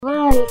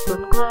Live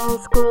from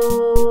Glasgow,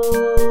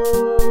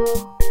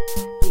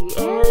 the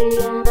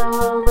Alien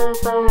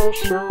Oliver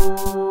Show.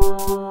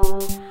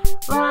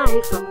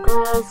 Live from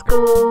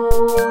Glasgow,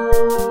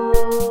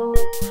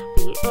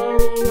 the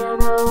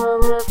Alien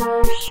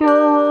Oliver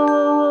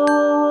Show.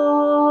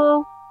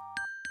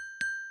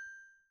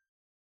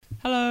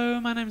 Hello,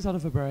 my name's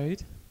Oliver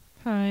Braid,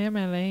 Hi, I'm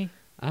Ellie.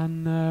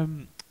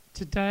 and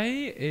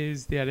today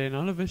is the Ellie and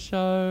Oliver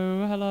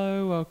Show.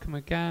 Hello, welcome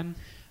again.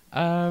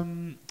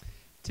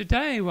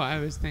 Today, what I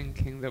was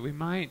thinking that we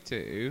might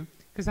do,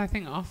 because I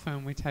think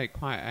often we take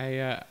quite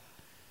a,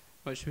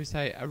 what should we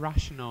say, a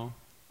rational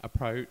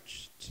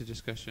approach to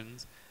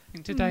discussions. I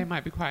think today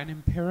might be quite an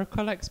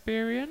empirical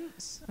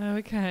experience. Oh,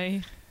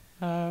 okay.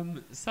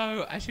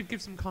 So I should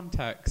give some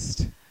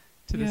context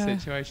to the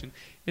situation.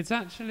 It's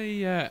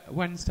actually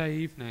Wednesday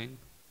evening.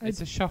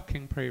 It's a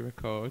shocking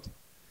pre-record.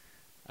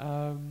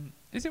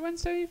 Is it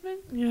Wednesday evening?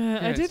 Yeah,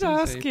 I it's did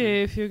Wednesday ask you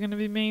evening. if you were going to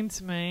be mean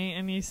to me,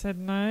 and you said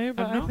no,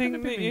 but I'm I not think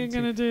gonna be that mean you're to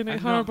going to do I'm a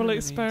not horrible gonna be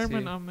mean to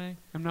experiment you. on me.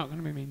 I'm not going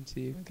to be mean to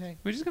you. Okay.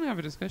 We're just going to have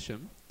a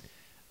discussion.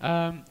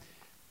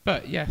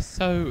 But yes,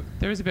 so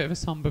there is a bit of a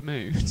somber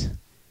mood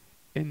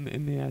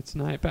in the air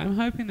tonight, but I'm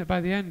hoping that by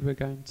the end we're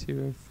going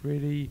to have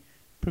really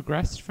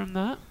progressed from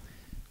that.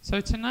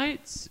 So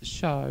tonight's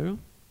show,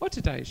 or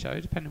today's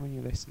show, depending when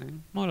you're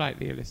listening, more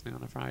likely you're listening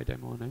on a Friday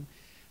morning,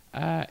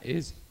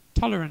 is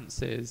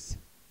tolerances.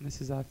 And this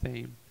is our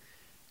theme.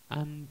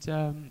 And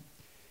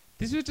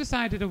this was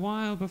decided a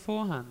while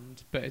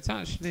beforehand, but it's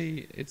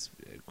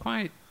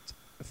quite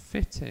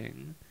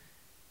fitting,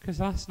 because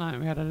last night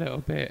we had a little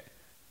bit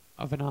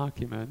of an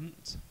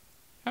argument.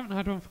 Haven't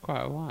had one for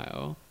quite a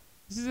while.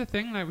 This is a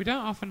thing, like, we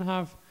don't often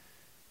have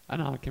an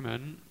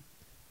argument,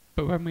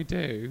 but when we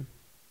do,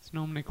 it's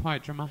normally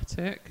quite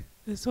dramatic.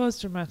 This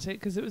was dramatic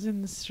because it was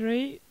in the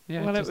street.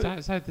 Yeah, Well, just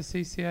outside the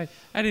CCA.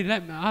 Eddie,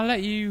 I'll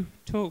let you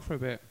talk for a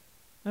bit.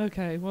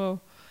 Okay,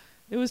 well,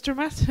 it was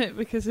dramatic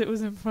because it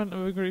was in front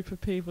of a group of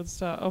people to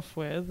start off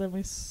with. Then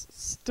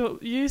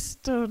you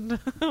stood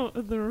out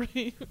of the room,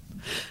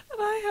 and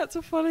I had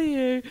to follow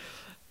you.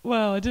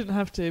 Well, I didn't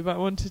have to, but I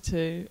wanted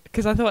to,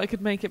 because I thought I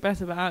could make it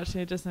better, but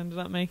actually I just ended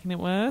up making it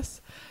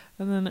worse.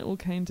 And then it all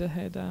came to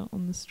head out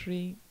on the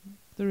street,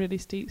 the really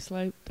steep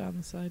slope down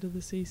the side of the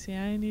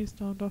CCA, and you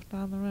stormed off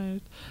down the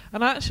road.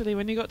 And actually,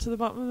 when you got to the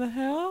bottom of the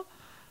hill,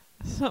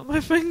 I stuck my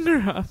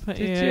finger up at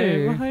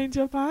you behind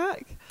your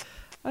back.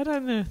 I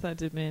don't know if that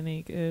did me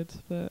any good,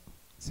 but...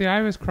 See,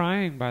 I was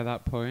crying by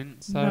that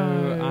point, so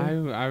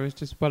No. I was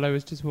just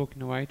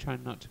walking away,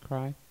 trying not to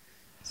cry.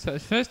 So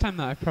it's the first time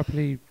that I've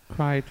properly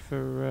cried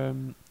for,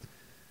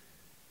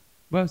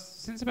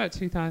 since about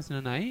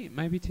 2008,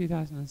 maybe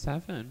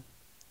 2007.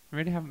 I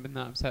really haven't been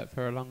that upset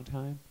for a long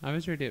time. I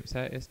was really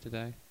upset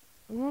yesterday.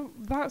 Well,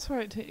 that's why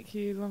it took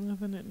you longer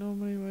than it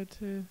normally would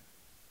to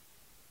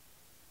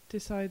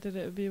decide that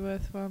it would be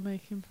worthwhile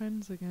making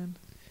friends again.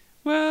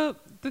 Well,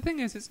 the thing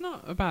is, it's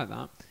not about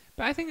that.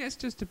 But I think it's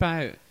just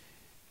about,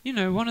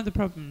 one of the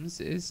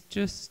problems is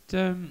just,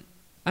 and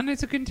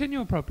it's a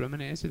continual problem,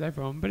 and it is with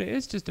everyone, but it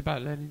is just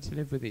about learning to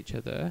live with each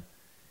other.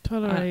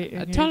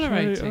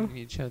 Tolerating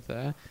each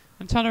other,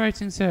 and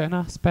tolerating certain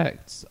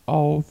aspects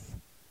of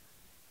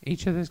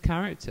each other's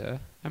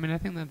character. I mean, I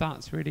think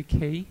that's really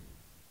key.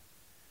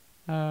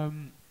 I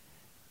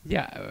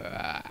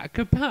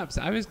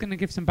was going to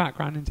give some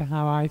background into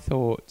how I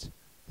thought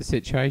the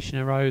situation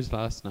arose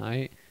last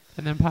night,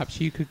 and then perhaps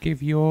you could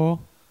give your...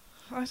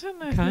 I don't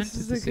know if account this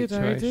of is the a good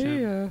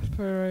idea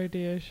for a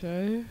radio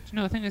show. Do you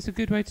not think it's a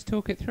good way to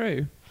talk it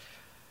through?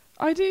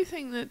 I do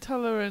think that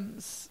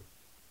tolerance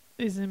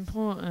is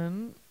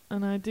important,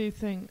 and I do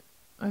think,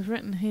 I've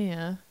written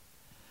here,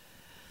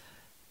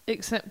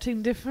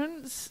 accepting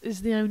difference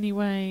is the only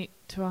way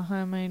to a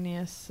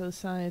harmonious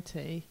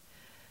society.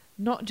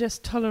 Not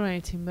just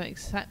tolerating, but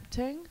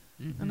accepting.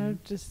 Mm-hmm. And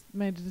I've just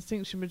made a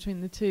distinction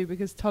between the two,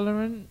 because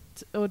tolerating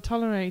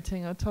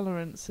or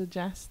tolerance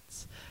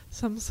suggests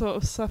some sort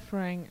of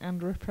suffering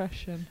and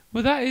repression.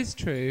 Well, that is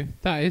true.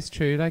 That is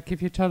true. Like,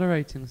 if you're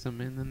tolerating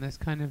something, then there's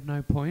kind of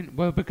no point.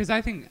 Well, because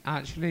I think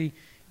actually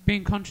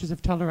being conscious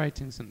of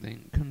tolerating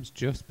something comes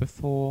just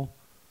before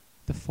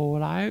the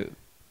fallout,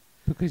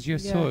 because you're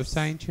sort of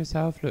saying to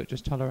yourself, look,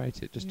 just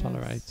tolerate it,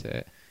 tolerate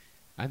it.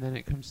 And then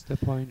it comes to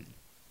the point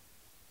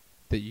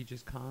that you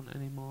just can't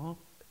anymore.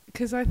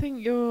 Because I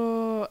think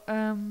your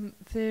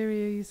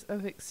theories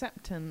of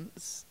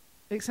acceptance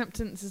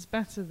is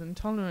better than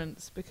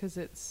tolerance, because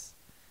it's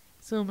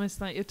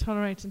almost like you're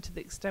tolerating to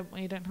the extent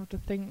where you don't have to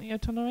think that you're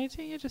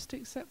tolerating, you're just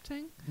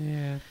accepting.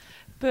 Yeah.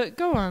 But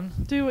go on,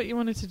 do what you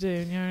wanted to do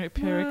in your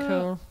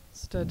empirical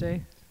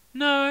study.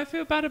 No, I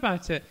feel bad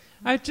about it.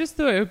 I just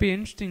thought it would be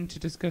interesting to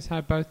discuss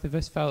how both of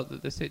us felt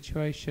that the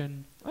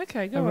situation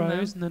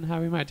arose, and then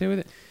how we might deal with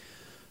it.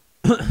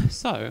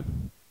 So,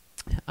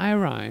 I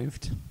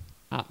arrived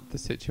at the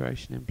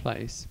situation in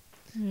place.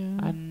 Yeah.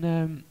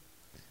 And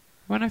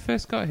when I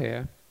first got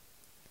here,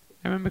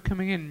 I remember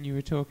coming in and you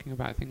were talking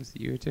about things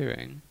that you were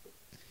doing.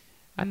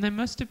 And there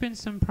must have been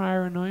some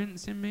prior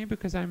annoyance in me,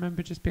 because I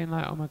remember just being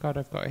like, oh my God,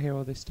 I've got to hear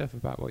all this stuff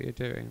about what you're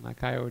doing.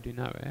 Like, I already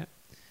know it.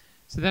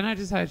 So then I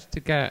decided to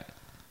get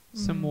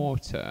some Mm.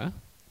 water,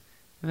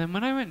 and then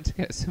when I went to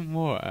get some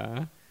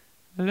water,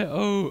 a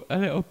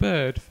little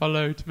bird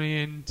followed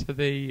me into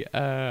the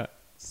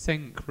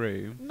sink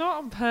room. Not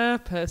on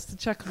purpose to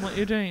check on what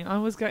you're doing. I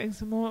was getting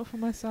some water for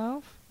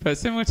myself. But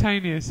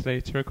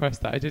simultaneously to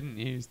request that I didn't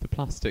use the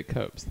plastic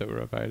cups that were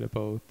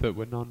available that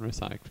were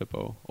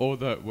non-recyclable or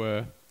that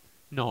were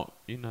not,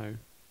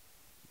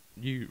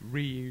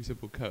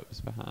 reusable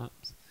cups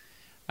perhaps.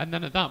 And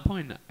then at that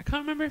point, I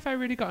can't remember if I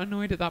really got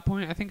annoyed at that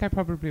point. I think I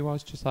probably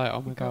was just like,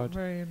 oh my I got God.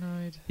 very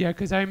annoyed. Yeah,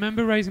 because I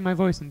remember raising my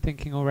voice and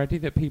thinking already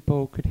that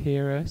people could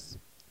hear us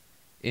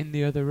in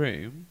the other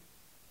room.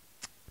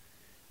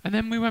 And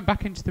then we went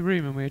back into the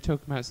room and we were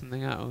talking about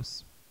something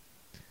else.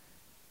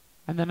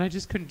 And then I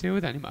just couldn't deal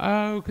with it anymore.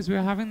 Oh, because we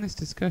were having this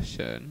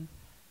discussion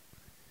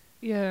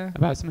Yeah.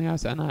 about something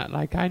else, and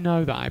I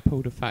know that I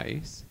pulled a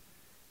face,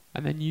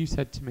 and then you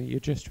said to me, "You're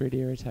just really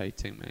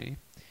irritating me,"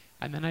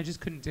 and then I just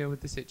couldn't deal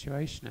with the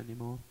situation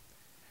anymore.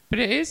 But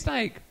it is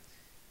like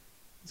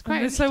it's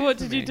quite. And so what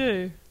did interesting you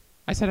for me. do?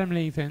 I said I'm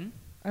leaving.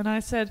 And I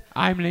said,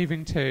 I'm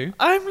leaving too.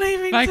 I'm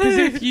leaving Like too. as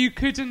if you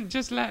couldn't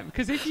just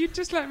because if you'd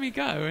just let me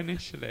go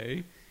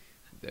initially,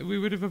 we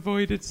would have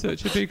avoided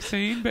such a big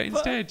scene. But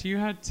instead, you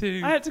had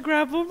to. I had to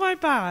grab all my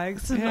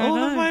bags and Yeah, I all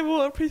of know. my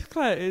waterproof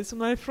clothes and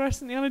my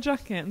fluorescent yellow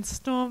jacket and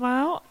storm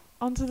out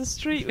onto the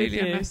street with Completely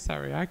you.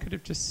 unnecessary. I could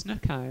have just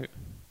snuck out,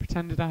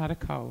 pretended I had a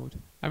cold.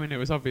 I mean, it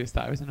was obvious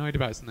that I was annoyed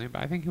about something,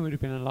 but I think it would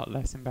have been a lot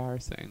less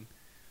embarrassing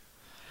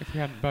if we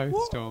hadn't both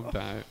What? stormed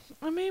out.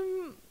 I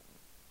mean,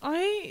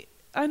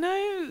 I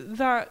know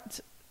that.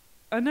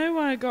 I know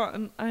why I got.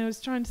 And I was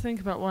trying to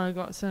think about why I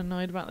got so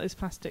annoyed about those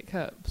plastic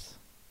cups.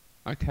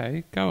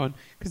 Okay, go on.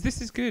 Because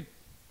this is good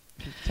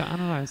to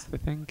analyse the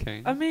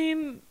thinking. I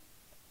mean,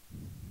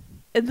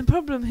 and the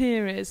problem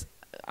here is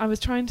I was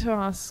trying to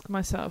ask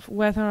myself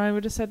whether I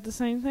would have said the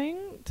same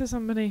thing to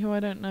somebody who I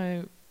don't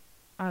know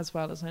as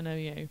well as I know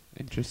you.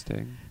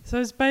 Interesting. So I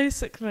was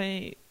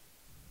basically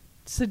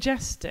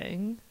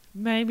suggesting,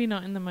 maybe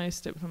not in the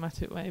most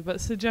diplomatic way, but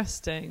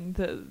suggesting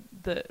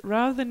that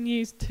rather than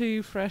use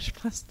 2 fresh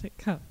plastic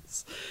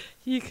cups,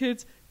 you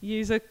could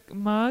use a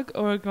mug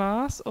or a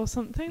glass or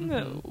something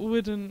that Mhm.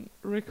 wouldn't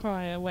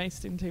require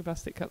wasting 2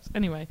 plastic cups.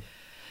 Anyway,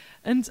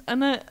 and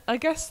I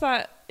guess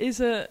that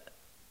is it's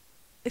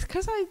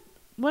because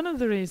one of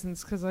the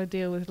reasons because I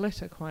deal with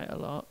litter quite a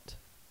lot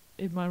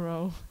in my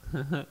role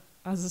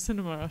as a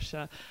cinema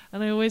usher,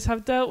 and I always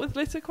have dealt with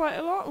litter quite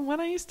a lot. And when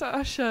I used to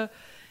usher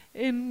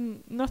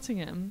in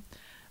Nottingham,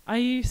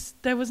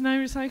 there was no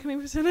recycling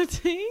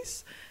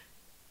facilities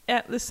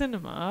at the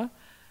cinema.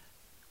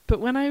 But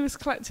when I was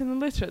collecting the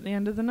litter at the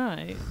end of the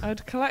night,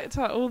 I'd collect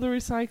out all the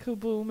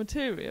recyclable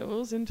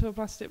materials into a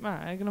plastic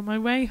bag, and on my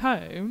way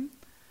home,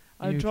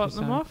 I'd You'd drop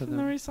them off recycle in the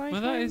them. recycling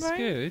Well, that is bay.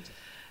 good.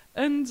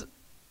 And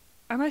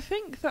I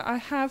think that I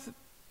have.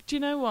 Do you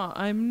know what?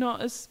 I'm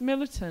not as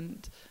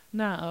militant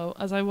now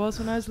as I was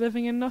when I was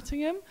living in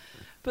Nottingham,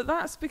 but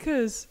that's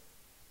because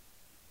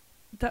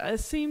that it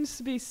seems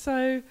to be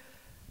so.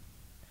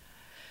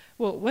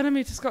 Well, when I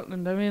moved to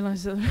Scotland, I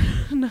realised that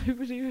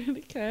nobody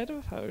really cared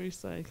about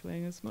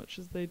recycling as much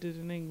as they did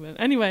in England.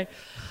 Anyway,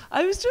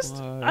 I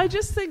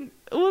just think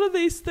all of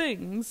these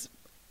things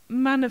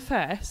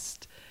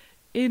manifest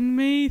in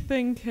me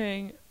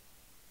thinking,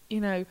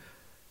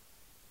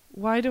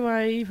 why do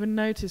I even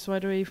notice, why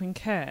do I even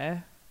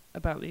care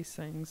about these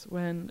things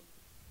when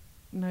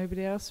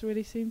nobody else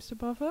really seems to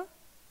bother?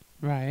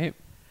 Right.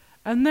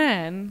 And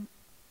then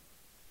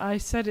I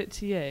said it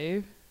to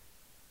you,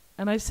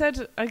 and I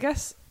said,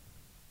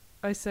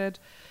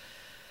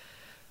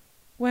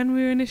 when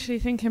we were initially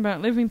thinking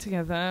about living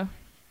together,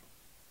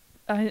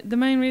 the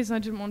main reason I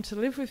didn't want to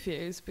live with you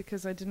is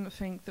because I didn't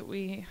think that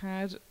we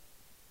had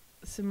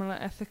similar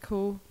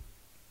ethical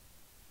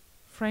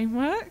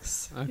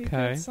frameworks, you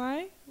Okay. could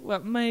say. Well,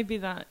 maybe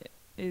that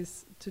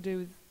is to do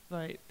with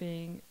like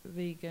being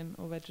vegan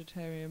or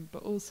vegetarian,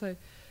 but also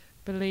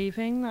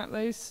believing that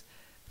those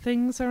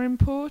things are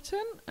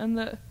important and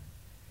that.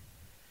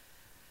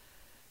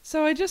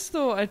 So I just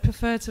thought I'd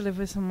prefer to live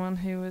with someone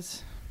who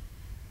was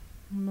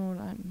more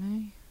like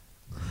me.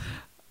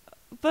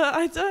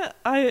 But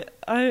I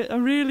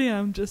really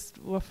am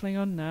just waffling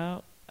on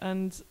now,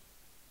 and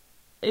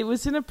it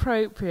was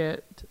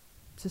inappropriate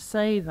to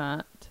say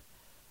that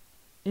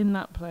in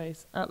that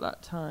place at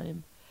that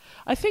time.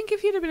 I think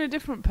if you'd have been a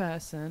different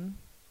person,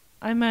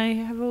 I may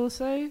have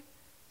also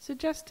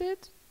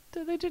suggested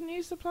that they didn't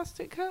use the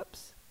plastic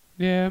cups.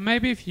 Yeah,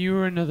 maybe if you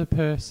were another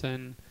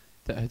person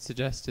that had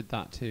suggested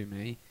that to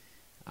me,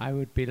 I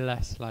would be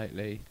less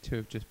likely to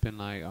have just been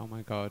like, oh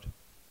my God,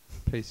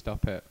 please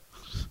stop it.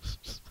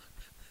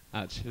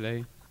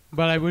 Actually.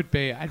 Well, I would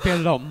be. I'd be a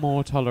lot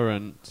more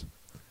tolerant.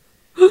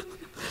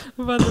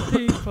 Of other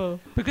people.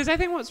 Because I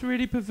think what's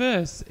really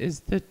perverse is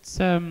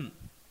that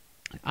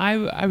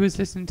I was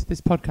listening to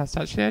this podcast,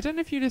 actually. I don't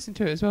know if you listened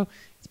to it as well.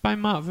 It's by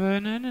Mark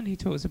Vernon, and he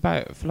talks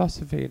about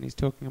philosophy, and he's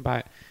talking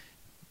about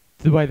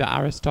the way that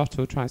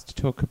Aristotle tries to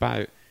talk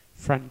about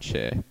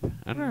friendship.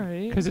 And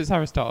Right. because it's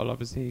Aristotle,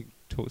 obviously, he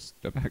talks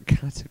about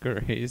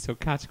categories or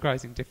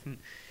categorizing different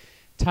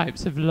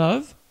types of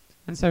love.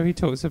 And so he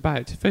talks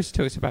about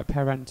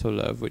parental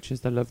love, which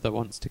is the love that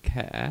wants to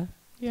care.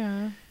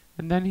 Yeah.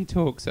 And then he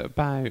talks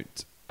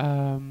about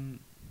the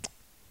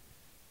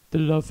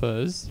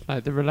lovers,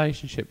 like the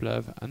relationship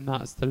love, and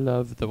that's the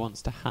love that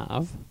wants to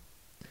have.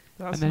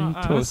 That's and then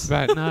not he talks us.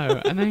 about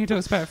no, and then he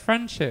talks about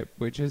friendship,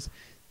 which is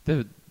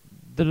the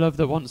love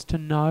that wants to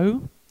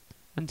know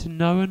and to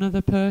know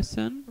another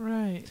person.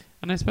 Right.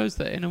 And I suppose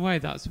that in a way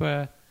that's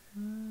where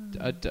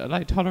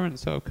like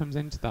tolerance sort of comes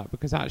into that,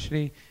 because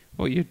actually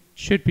what you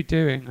should be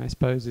doing, I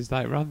suppose, is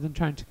like rather than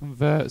trying to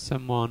convert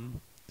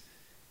someone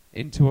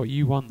into what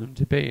you want them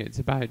to be, it's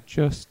about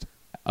just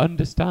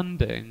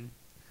understanding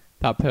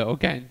that person, or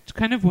getting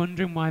kind of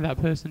wondering why that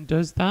person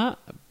does that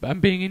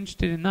and being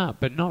interested in that,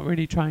 but not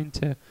really trying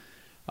to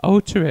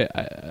alter it.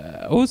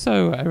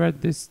 Also, I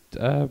read this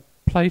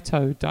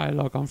Plato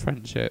dialogue on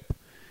friendship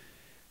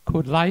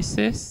called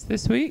Lysis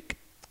this week,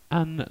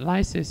 and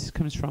lysis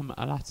comes from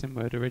a Latin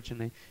word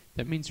originally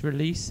that means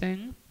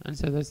releasing, and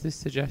so there's this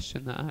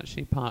suggestion that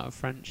actually part of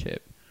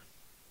friendship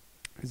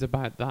is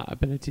about that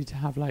ability to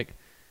have like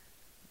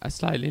a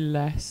slightly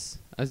less,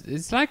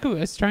 it's like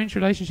a strange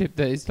relationship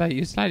that is like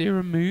you're slightly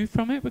removed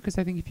from it, because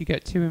I think if you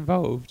get too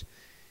involved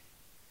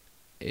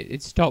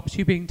it stops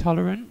you being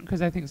tolerant,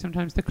 because I think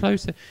sometimes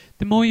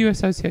the more you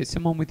associate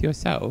someone with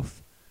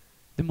yourself,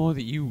 the more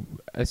that you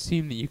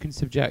assume that you can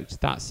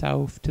subject that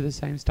self to the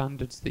same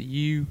standards that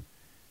you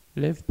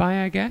live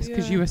by, I guess,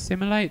 because you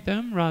assimilate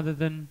them rather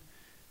than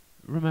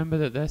remember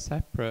that they're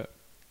separate.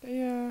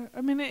 Yeah, I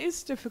mean, it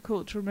is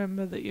difficult to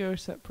remember that you're a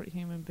separate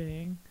human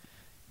being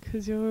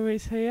because you're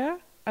always here.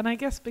 And I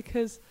guess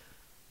because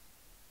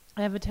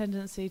I have a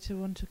tendency to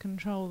want to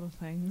control the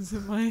things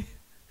in my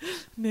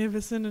near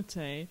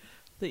vicinity,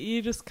 that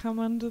you just come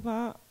under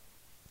that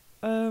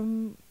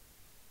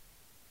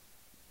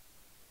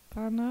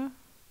banner.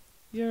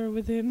 You're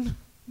within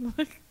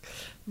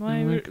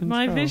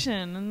my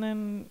vision, and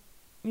then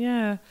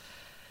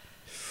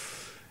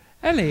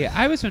Ellie,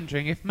 I was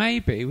wondering if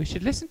maybe we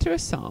should listen to a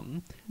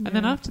song, and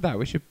then after that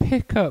we should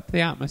pick up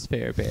the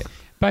atmosphere a bit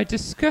by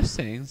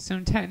discussing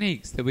some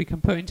techniques that we can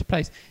put into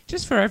place,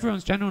 just for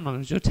everyone's general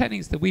knowledge, or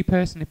techniques that we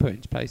personally put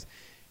into place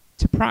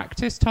to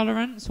practice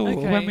tolerance, or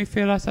when we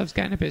feel ourselves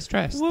getting a bit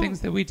stressed,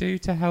 things that we do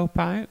to help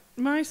out.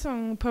 My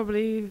song will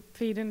probably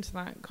feed into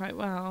that quite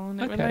well,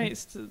 and it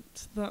relates to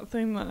that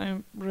thing that I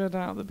read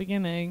out at the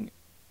beginning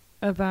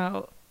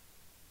about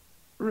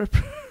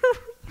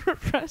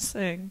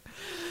repressing.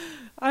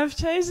 I've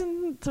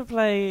chosen to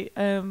play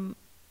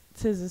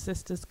Scissor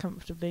Sisters'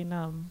 Comfortably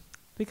Numb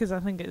because I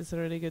think it's a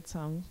really good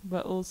song,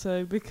 but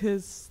also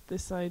because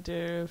this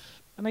idea of,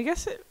 and I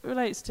guess it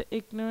relates to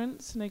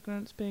ignorance, and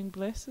ignorance being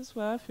bliss as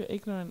well. If you're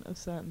ignorant of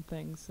certain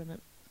things, then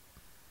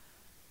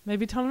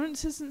maybe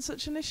tolerance isn't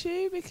such an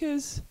issue,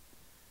 because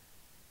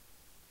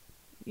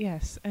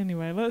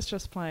anyway, let's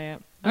just play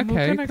it. And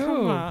we're going to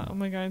come out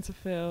and we're going to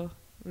feel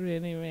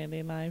really,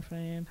 really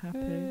lively and happy.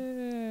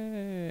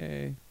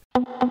 Hey.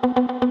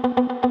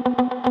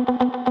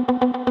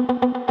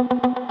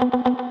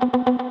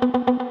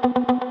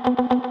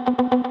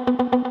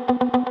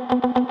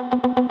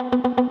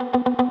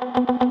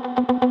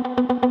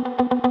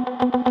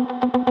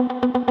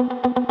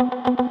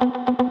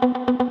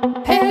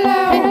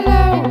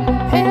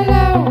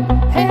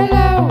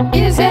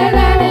 Is there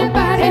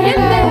anybody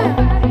home?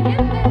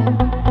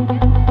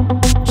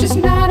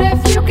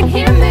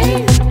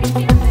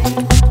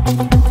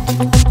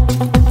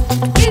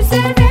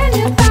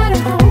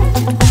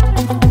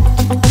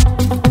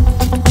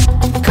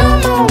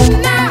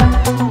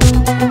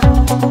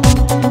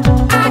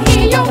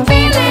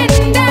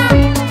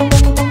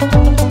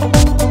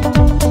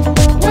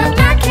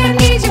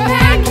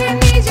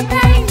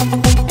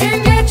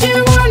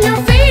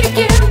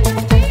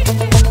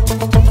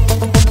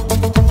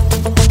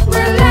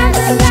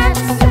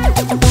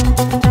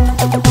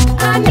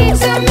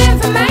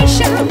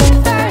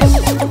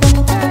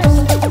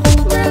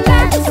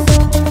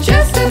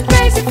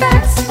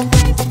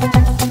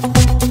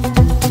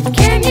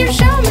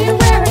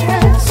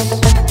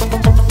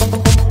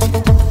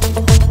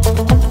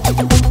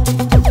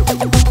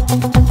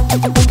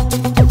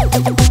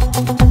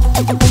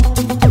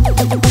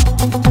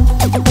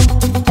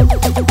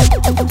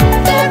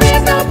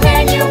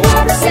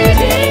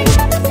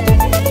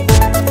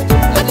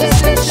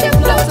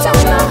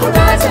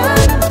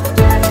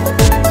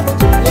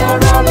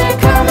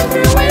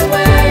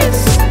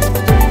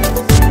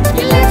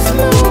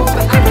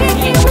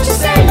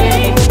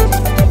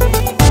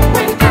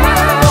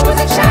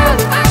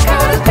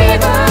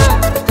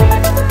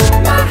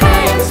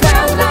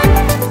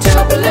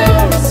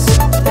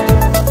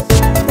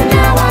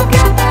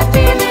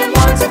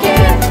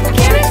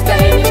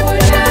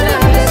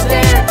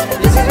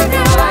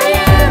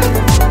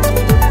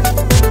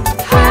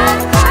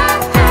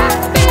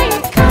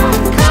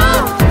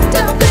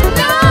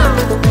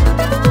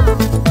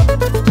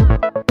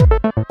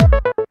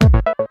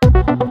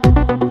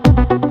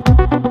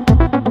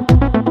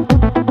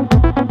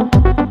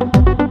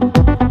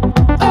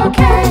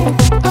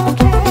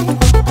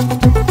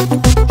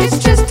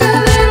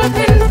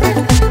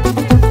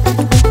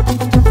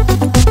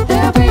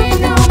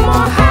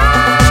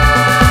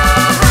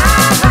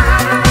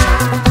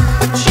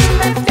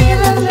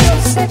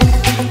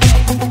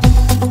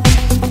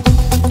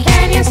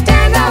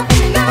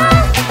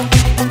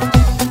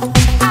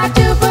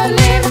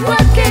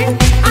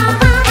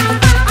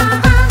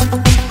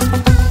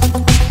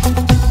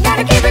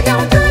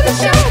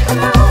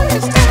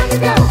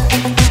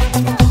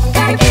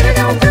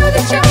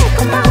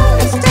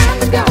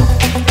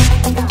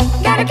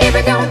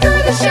 it going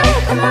through the show.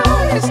 Come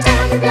on, it's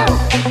time to go.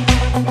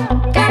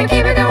 Gotta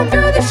keep it going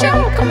through the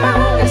show. Come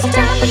on, it's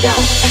time to go.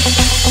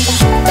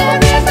 There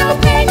is no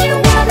pain you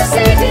are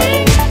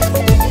receiving.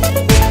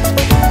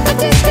 A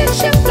distant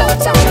ship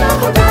floats on the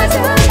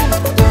horizon.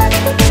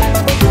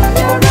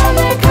 You're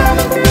only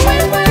coming through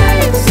in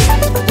waves.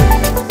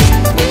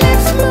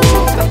 Let's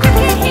move, but I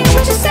can't hear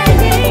what you're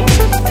saying.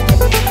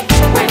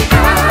 When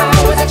I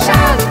was a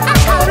child, I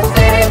caught a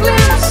fleeting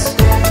glimpse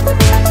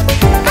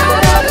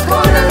out of the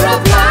corner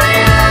of my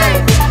eye.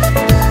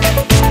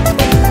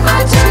 I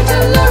turned to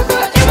look,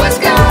 but it was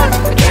gone.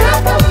 Can I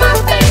put my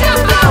finger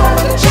on?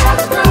 The child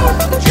is grown,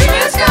 the dream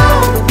is gone.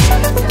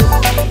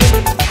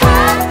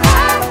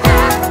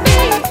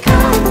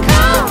 Become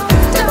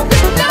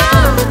comfortably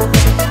numb.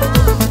 Become comfortably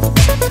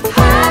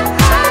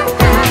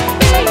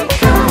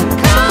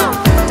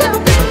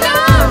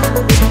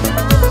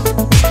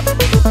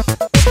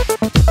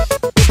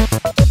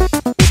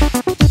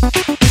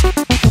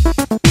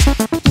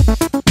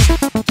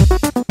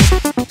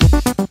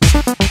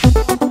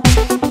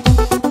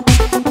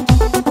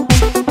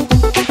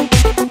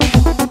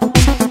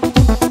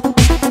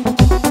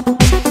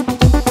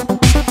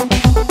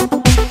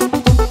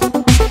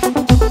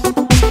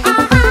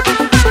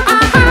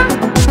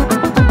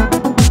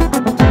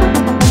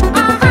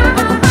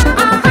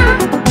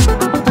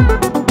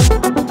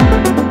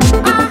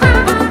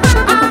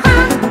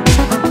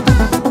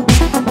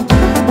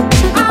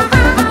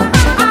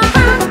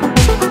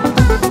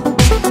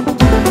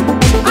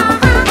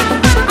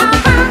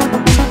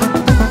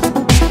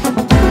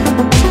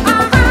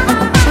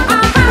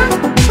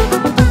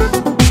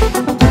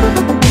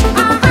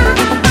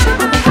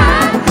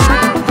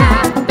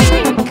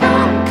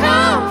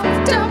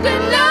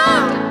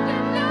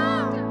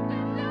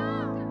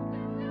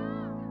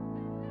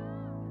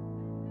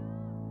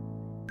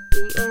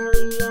The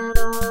Ellie and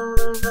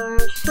Oliver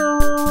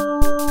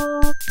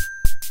Show.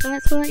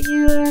 That's what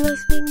you are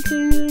listening to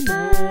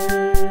now.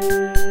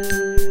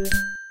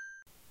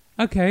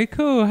 Okay,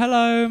 cool.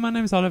 Hello, my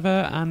name's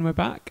Oliver, and we're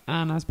back.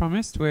 And as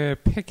promised, we're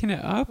picking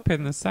it up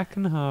in the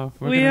second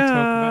half. We're going to talk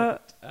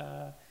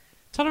about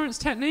tolerance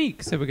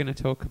techniques. So we're going to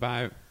talk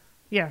about.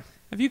 Yeah.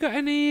 Have you got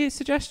any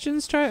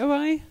suggestions straight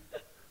away,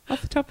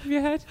 off the top of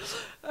your head?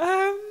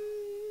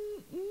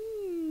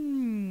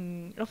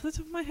 Off the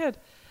top of my head,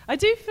 I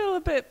do feel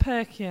a bit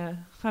perkier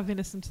having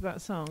listened to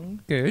that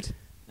song Good.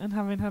 and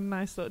having had a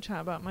nice little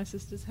chat about my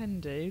sister's hen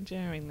do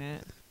during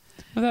that.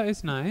 Well, that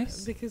is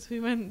nice. Because we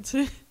went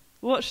to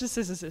watch the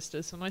Scissor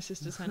Sisters for my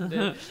sister's hen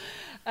do.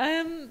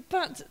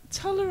 But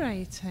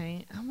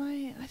tolerating,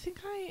 I think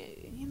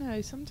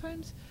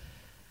sometimes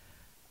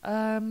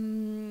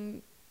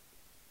I'm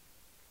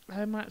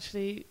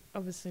actually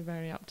obviously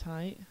very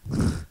uptight.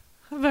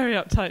 A very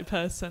uptight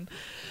person.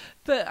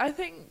 But I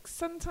think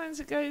sometimes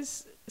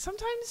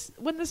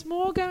when there's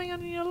more going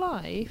on in your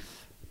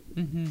life,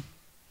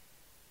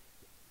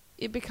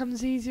 it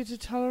becomes easier to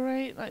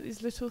tolerate like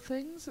these little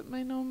things that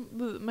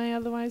may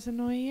otherwise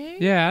annoy you.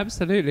 Yeah,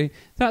 absolutely.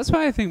 That's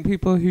why I think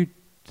people who,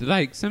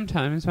 like,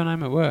 sometimes when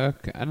I'm at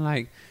work, and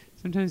like,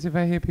 sometimes if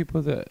I hear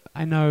people that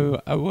I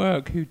know at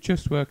work who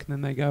just work and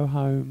then they go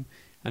home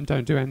and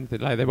don't do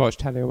anything, like they watch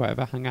telly or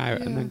whatever, hang out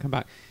and then come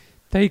back,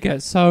 they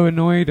get so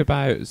annoyed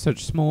about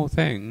such small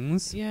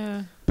things.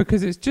 Yeah.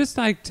 Because it's just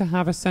like to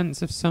have a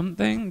sense of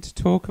something to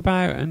talk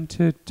about and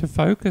to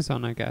focus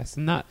on, I guess.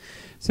 And that,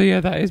 so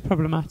yeah, that is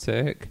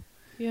problematic.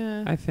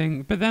 Yeah. I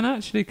think. But then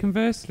actually,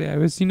 conversely, I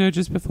was,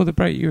 just before the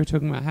break, you were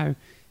talking about how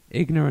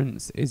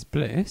ignorance is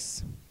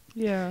bliss.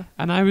 Yeah.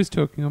 And I was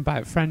talking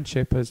about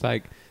friendship as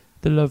like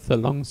the love that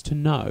longs to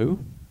know.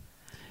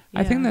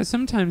 I think that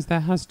sometimes there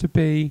has to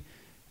be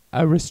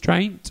a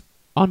restraint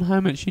on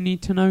how much you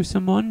need to know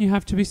someone. You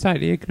have to be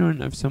slightly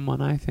ignorant of someone,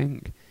 I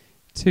think,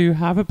 to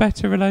have a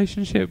better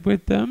relationship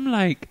with them.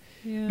 Like,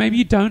 maybe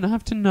you don't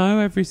have to know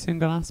every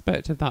single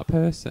aspect of that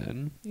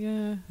person.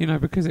 Yeah.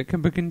 Because it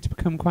can begin to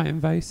become quite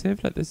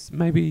invasive. Like, there's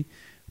maybe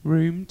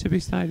room to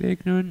be slightly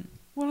ignorant.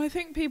 Well, I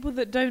think people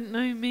that don't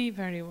know me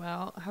very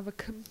well have a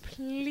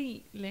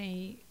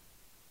completely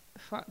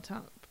fucked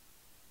up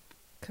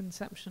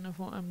conception of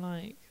what I'm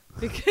like.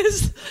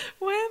 Because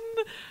when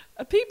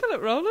people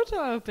at roller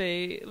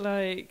derby,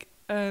 like,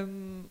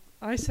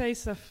 I say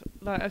stuff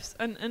like,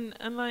 and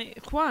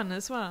like Juan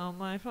as well,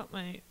 my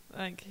flatmate,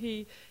 like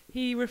he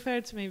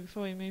referred to me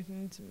before he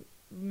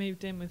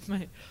moved in with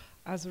me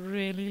as a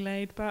really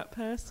laid back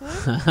person.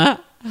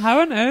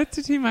 How on earth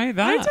did he make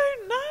that? I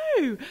don't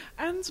know.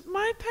 And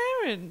my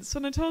parents,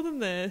 when I told them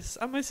this,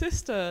 and my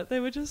sister, they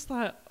were just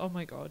like, "Oh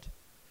my god,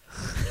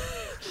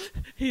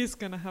 he's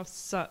gonna have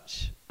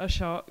such a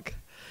shock."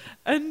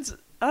 And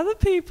other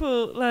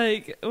people,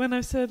 like, when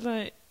I said,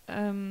 like,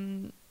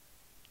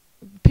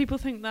 people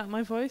think that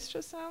my voice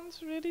just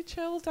sounds really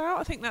chilled out.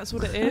 I think that's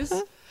what it is.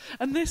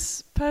 And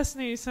this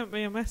person who sent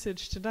me a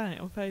message today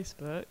on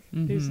Facebook,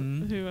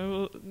 who I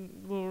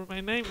will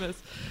remain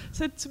nameless,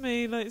 said to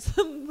me, like,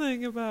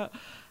 something about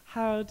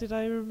how did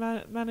I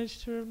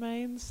manage to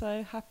remain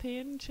so happy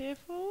and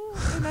cheerful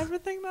in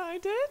everything that I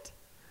did.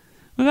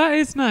 Well, that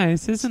is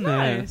nice, isn't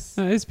nice. it?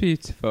 That is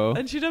beautiful.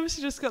 And she'd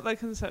obviously just got that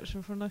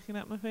conception from looking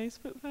at my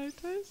Facebook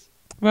photos.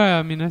 Well,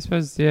 I mean, I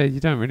suppose, yeah, you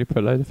don't really put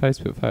a load of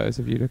Facebook photos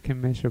of you looking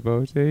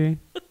miserable, do you?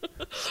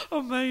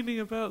 Or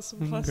moaning about some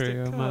plastic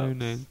Hungry or cups.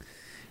 moaning.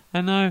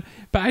 I know.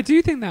 But I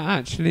do think that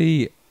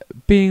actually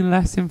being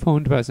less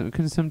informed about something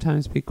can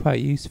sometimes be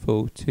quite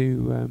useful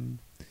to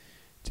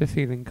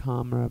feeling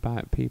calmer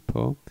about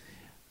people.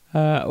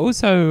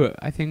 Also,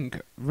 I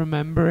think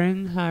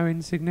remembering how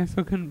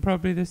insignificant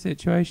probably the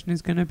situation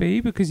is going to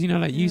be, because, you know,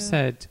 like you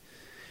said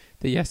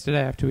that yesterday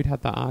after we'd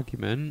had that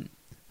argument,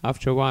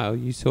 after a while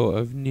you sort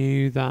of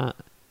knew that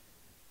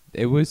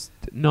it was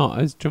not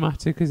as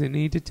dramatic as it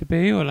needed to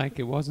be, or like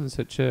it wasn't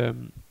such a,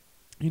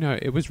 you know,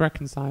 it was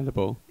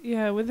reconcilable.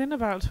 Yeah, within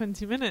about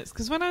 20 minutes.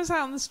 Because when I was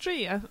out on the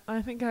street,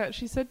 I think I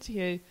actually said to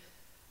you,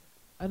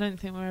 I don't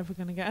think we're ever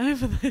going to get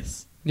over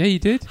this. Yeah, you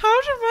did.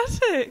 How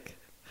dramatic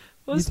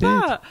was You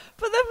did. that?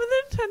 But then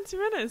within 20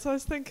 minutes, I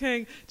was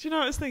thinking, do you know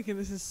what I was thinking?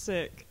 This is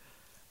sick.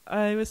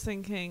 I was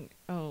thinking,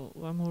 oh,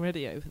 well, I'm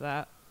already over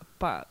that,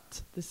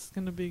 but this is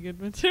going to be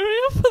good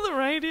material for the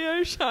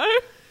radio show.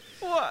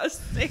 What a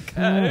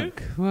sicko.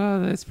 Look,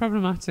 well, it's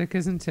problematic,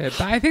 isn't it?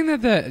 But I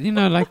think that you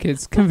know, like,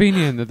 it's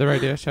convenient that the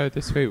radio show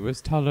this week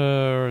was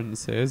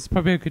tolerance. It's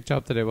probably a good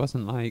job that it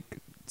wasn't like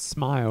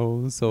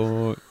smiles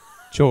or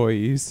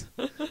joys.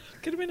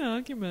 Could have been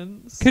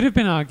arguments. Could have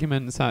been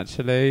arguments,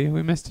 actually.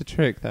 We missed a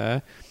trick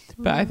there.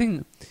 But I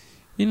think,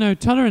 you know,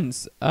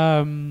 tolerance,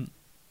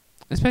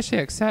 especially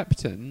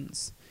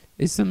acceptance,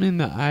 is something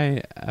that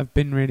I have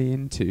been really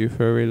into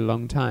for a really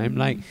long time.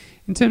 Like,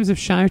 in terms of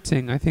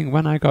shouting, I think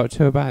when I got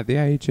to about the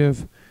age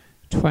of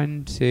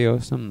 20 or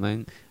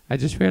something, I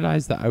just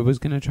realised that I was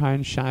going to try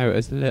and shout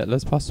as little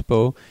as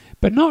possible.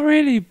 But not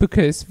really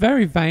because,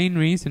 very vain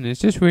reason.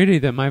 It's just really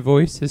that my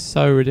voice is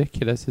so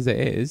ridiculous as it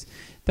is,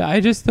 that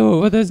I just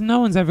thought, well, there's no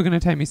one's ever going to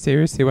take me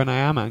seriously when I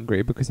am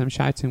angry because I'm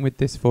shouting with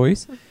this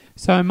voice.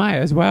 So I might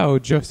as well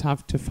just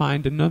have to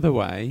find another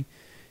way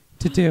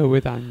to deal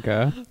with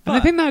anger. And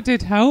I think that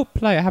did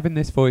help. Like, having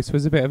this voice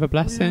was a bit of a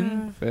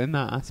blessing in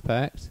that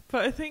aspect.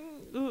 But I think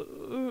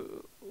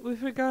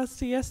with regards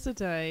to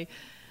yesterday,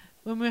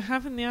 when we were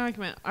having the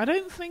argument, I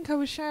don't think I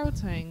was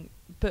shouting,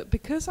 but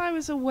because I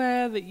was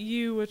aware that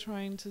you were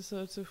trying to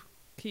sort of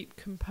keep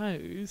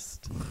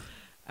composed,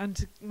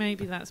 and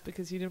maybe that's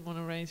because you didn't want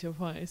to raise your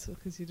voice or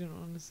because you didn't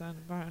want to sound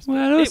embarrassed.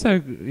 Well,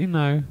 also, you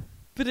know,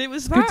 but it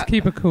was it's good to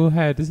keep a cool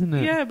head, isn't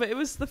it? Yeah, but it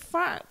was the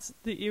fact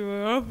that you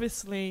were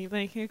obviously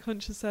making a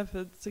conscious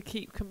effort to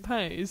keep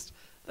composed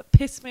that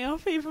pissed me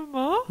off even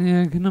more.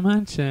 Yeah, I can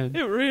imagine.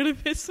 It really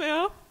pissed me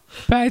off.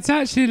 But it's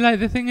actually,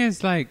 like, the thing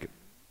is, like,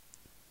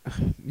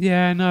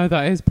 yeah, no,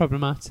 that is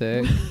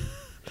problematic.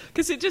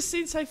 Because it just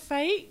seems so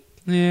fake.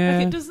 Yeah.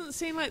 Like, it doesn't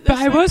seem like But there's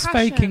I no was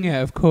passion. faking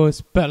it, of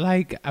course. But,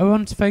 like, I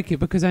want to fake it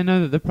because I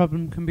know that the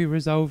problem can be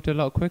resolved a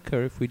lot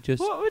quicker if we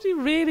just... What would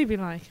you really be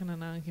like in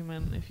an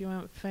argument if you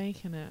weren't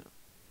faking it?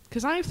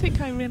 Because I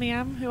think I really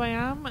am who I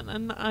am,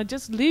 and I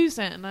just lose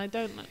it, and I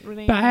don't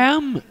really... But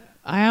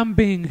I am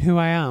being who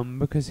I am,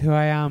 because who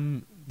I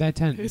am, the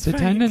Who's fake?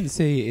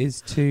 tendency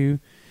is to...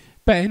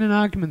 But in an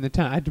argument,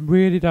 I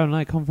really don't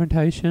like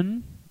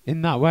confrontation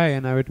in that way,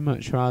 and I would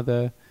much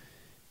rather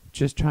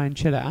just try and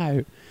chill it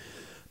out.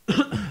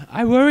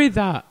 I worry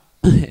that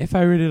if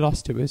I really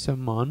lost it with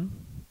someone,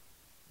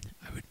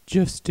 I would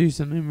just do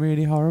something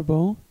really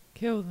horrible.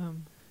 Kill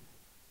them.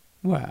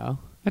 Well,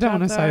 I don't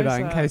want to say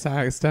that in case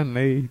I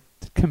accidentally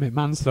commit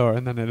manslaughter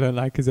and then it look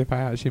like as if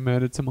I actually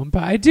murdered someone.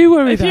 But I do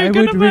worry If that I you're would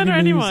going to really murder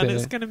anyone, lose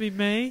it's it. going to be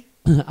me.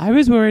 I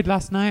was worried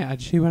last night,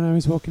 actually, when I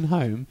was walking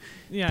home,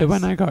 Yes. that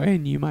when I got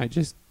in, you might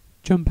just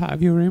jump out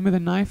of your room with a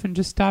knife and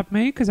just stab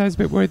me, because I was a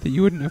bit worried that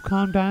you wouldn't have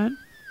calmed down.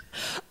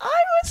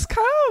 I was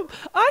calm.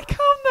 I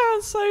calmed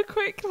down so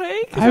quickly.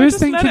 I was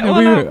thinking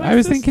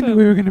that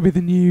we were going to be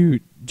the new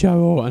Joe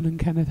Orton and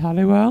Kenneth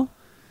Halliwell.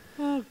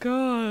 Oh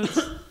God.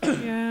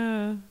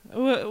 Yeah.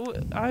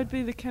 I'd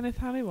be the Kenneth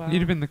Halliwell. You'd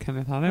have been the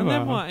Kenneth Halliwell. And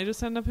then what? I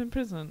just end up in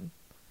prison.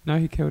 No,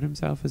 he killed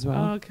himself as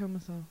well. Oh, I'll kill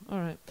myself. All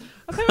right.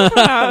 I think we've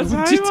run out of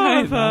Would you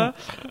time, take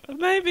Arthur.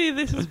 Maybe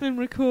this has been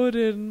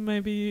recorded and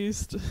maybe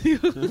used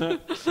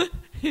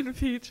in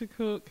future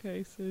court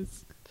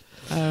cases.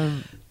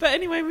 But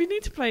anyway, we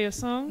need to play a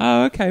song.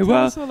 Oh, okay. Tell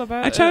Well, us all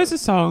about I chose a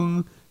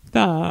song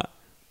that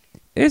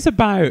is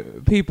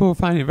about people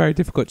finding it very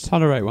difficult to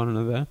tolerate one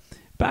another.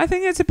 But I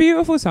think it's a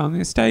beautiful song.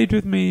 It stayed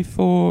with me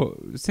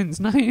since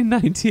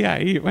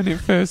 1998 when it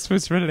first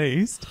was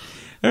released.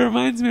 It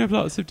reminds me of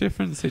lots of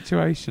different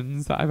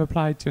situations that I've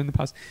applied to in the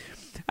past.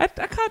 I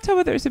can't tell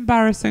whether it's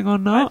embarrassing or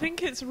not. I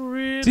think it's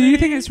really... Do you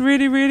think it's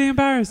really, really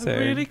embarrassing? I'm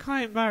really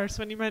quite embarrassed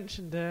when you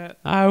mentioned it.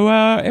 Oh,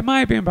 well, it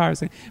might be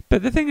embarrassing.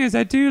 But the thing is,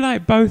 I do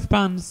like both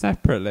bands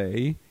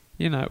separately.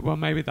 You know, well,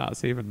 maybe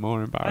that's even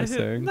more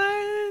embarrassing.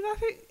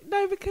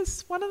 No,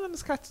 because one of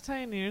them's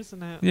Catatonia,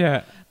 isn't it?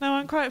 Yeah. No,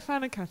 I'm quite a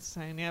fan of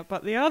Catatonia,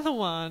 but the other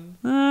one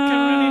can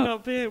Uh, really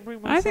not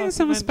bring myself I think to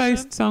some mention.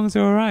 Space songs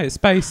are alright.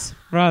 Space,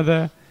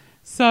 rather.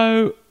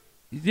 So,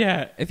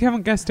 yeah, if you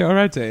haven't guessed it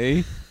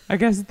already, I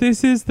guess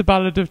this is the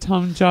Ballad of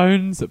Tom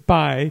Jones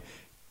by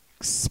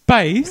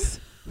Space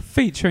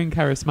featuring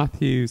Keris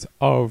Matthews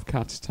of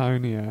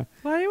Catatonia.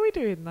 Why are we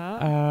doing that?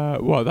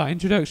 That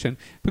introduction?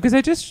 Because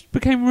I just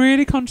became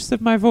really conscious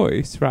of my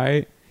voice,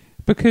 right?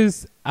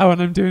 Because,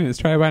 and I'm doing it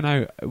straight away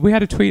now. We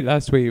had a tweet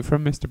last week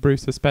from Mr.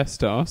 Bruce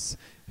Asbestos,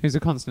 who's a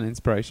constant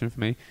inspiration for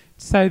me,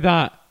 to say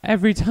that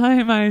every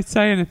time I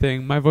say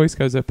anything, my voice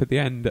goes up at the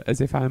end as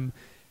if I'm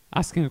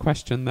asking a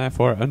question,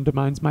 therefore it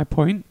undermines my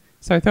point.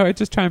 So I thought I'd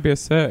just try and be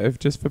assertive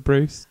just for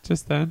Bruce,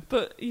 just then.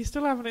 But you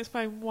still haven't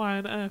explained why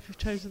on earth you've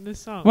chosen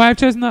this song. Why I've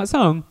chosen that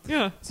song?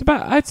 Yeah. It's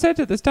about, I'd said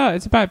at the start,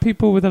 it's about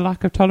people with a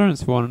lack of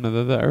tolerance for one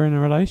another that are in a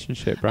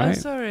relationship, right? Oh,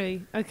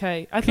 sorry.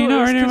 Okay. I Can you thought not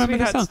it was really 'cause remember we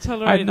the had song? to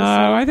tolerate the I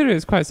song. thought it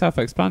was quite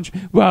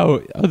self-explanatory.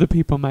 Well, other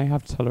people may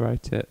have to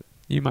tolerate it.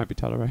 You might be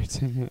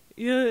tolerating it.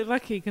 You're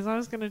lucky, because I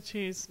was going to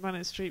choose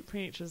Manic Street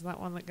Preachers, that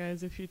one that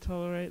goes, if you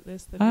tolerate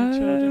this, then your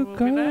children will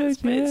be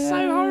next. But it's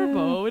so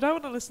horrible. We don't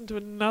want to listen to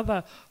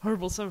another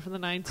horrible song from the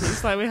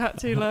 90s like we had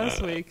to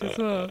last week as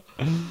well.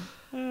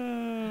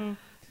 Oh.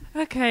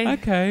 Okay.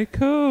 Okay,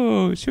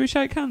 cool. Should we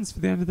shake hands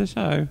for the end of the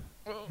show?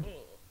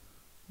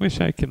 We're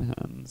shaking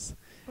hands.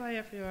 Bye,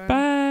 everyone.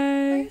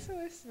 Bye. Thanks for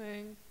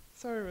listening.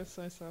 Sorry we're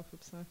so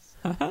self-obsessed.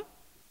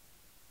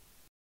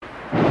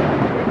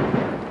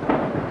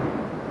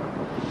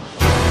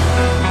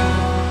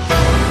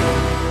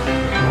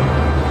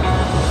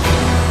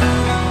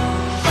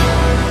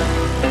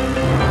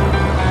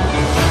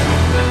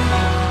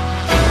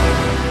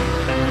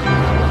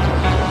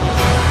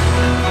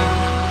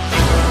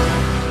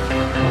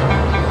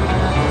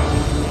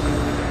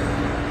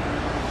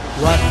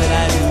 What did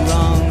I do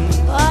wrong?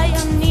 Oh,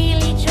 you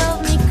nearly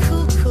drove me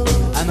cuckoo.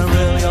 Am I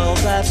really all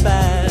that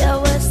bad?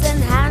 You're worse than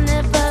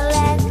Hannibal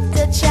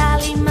Lecter,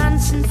 Charlie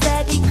Manson,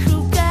 Freddy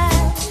Krueger.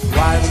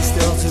 Why are we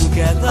still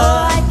together?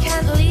 Oh, I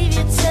can't leave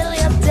you till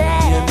you're You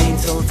dead. mean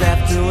till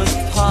death do us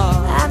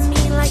part? I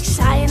mean like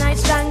cyanide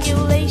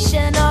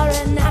strangulation or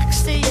an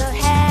axe to your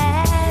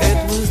head. It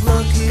was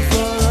lucky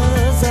for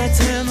us I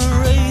turned the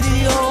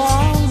radio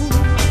on.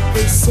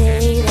 They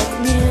say that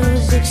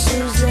music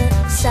soothes the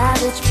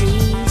savage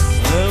beast.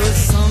 There was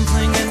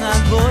something in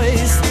that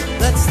voice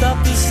that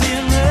stopped us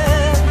seeing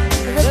red.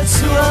 The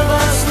two of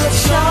us with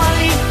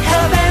Charlie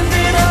have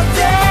ended up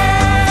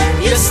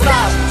dead. You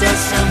stopped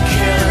us from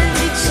killing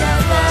each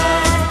other.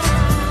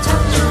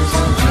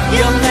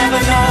 You'll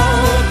never know,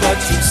 but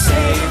you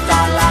saved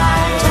our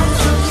lives.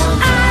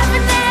 I've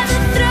never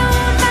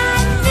thrown my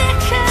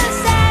knickers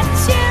at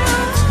you.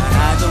 And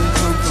I don't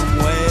come from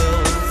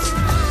Wales.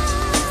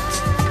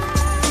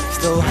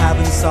 Still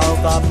haven't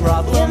solved our You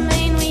problem.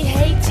 mean we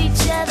hate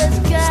each other's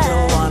Still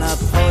guts? wanna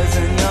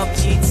poison your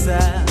pizza.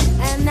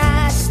 And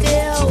I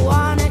still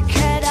wanna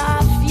cut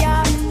off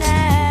your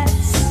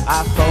nuts.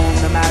 I phoned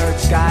the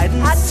marriage I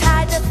guidance.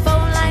 tied the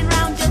phone line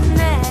round your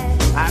neck.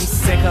 I'm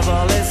sick of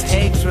all this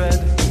hatred.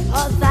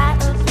 Oh,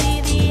 that'll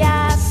be the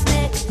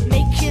arsenic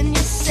making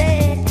you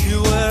sick.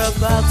 You were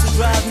about to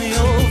drive me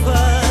over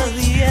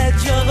the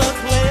edge of a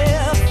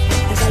cliff.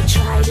 As I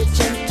try to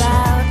jump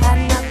out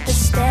and knock the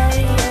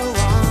stereo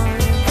on.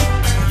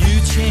 You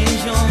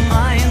changed your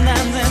mind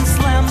and then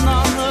slammed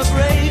on the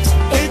brakes.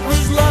 It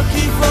was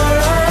lucky for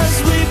us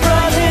we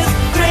brought his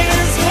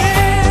greatest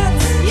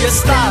hits. You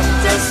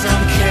stopped us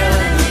from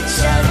killing each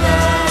other.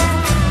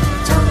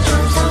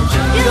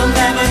 You'll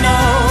never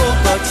know,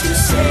 but you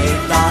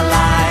saved our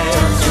lives.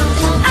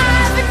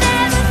 I've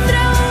never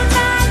thrown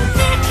my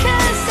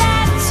knickers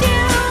at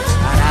you.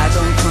 And I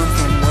don't come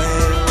from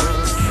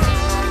Wales.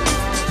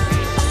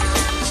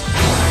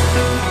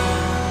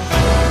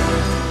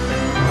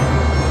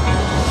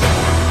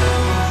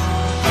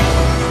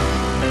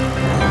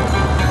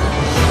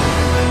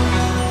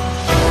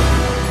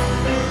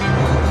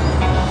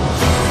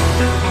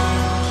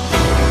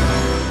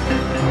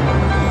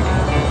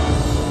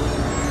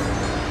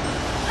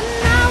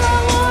 Now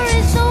our war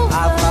is over.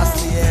 I've lost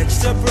the edge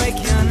to break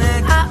your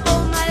neck. I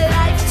owe my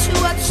life to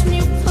watch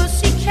new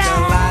pussycat.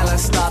 Delilah,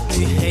 stop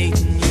me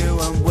hating you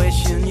and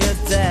wishing you're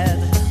dead.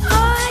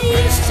 Oh, I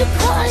used to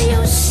call you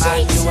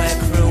And you were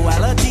Satan,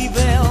 Cruella de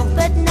Vil.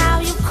 but now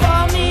you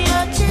call me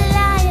your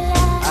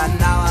Delilah. And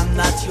now I'm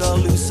not your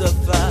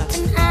Lucifer.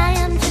 And I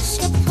am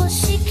just your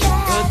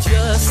pussycat. But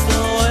just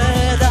a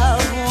word of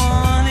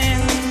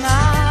warning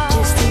now.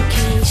 Just in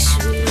case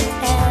we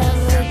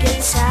ever get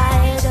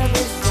tired of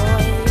his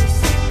voice.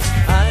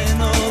 I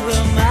know the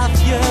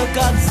mafia,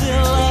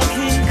 Godzilla,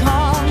 King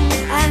Kong.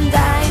 And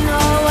I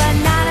know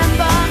an atom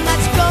bomb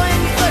that's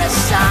going for the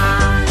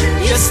sun.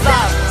 You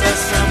stopped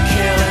us from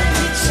killing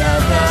each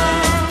other.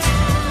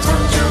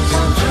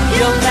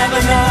 You'll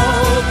never know,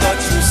 but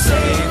you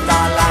saved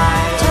our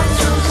lives.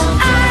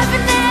 I've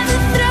never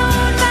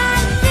thrown my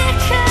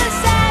knickers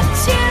at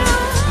you.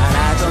 And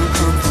I don't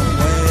come from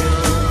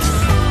Wales.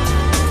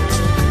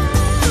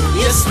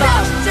 You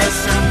stopped us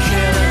from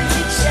killing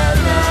each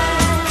other.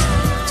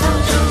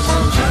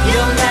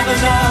 You'll never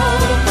know,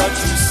 but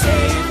you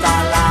saved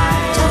our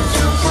lives.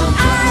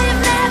 I've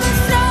never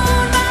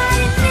thrown my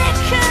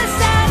knickers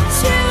at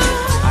you.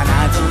 And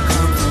I don't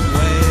come from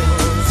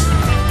Wales.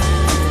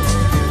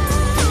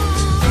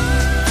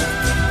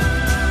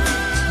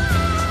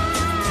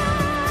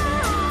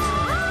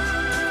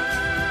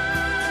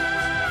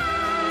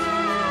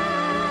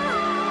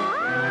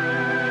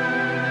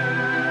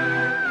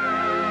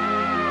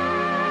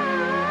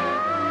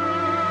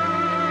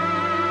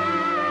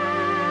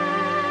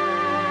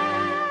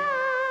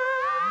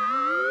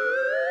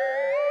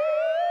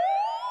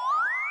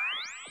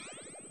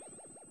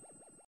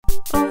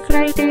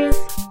 Fridays.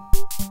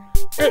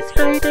 It's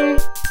Friday.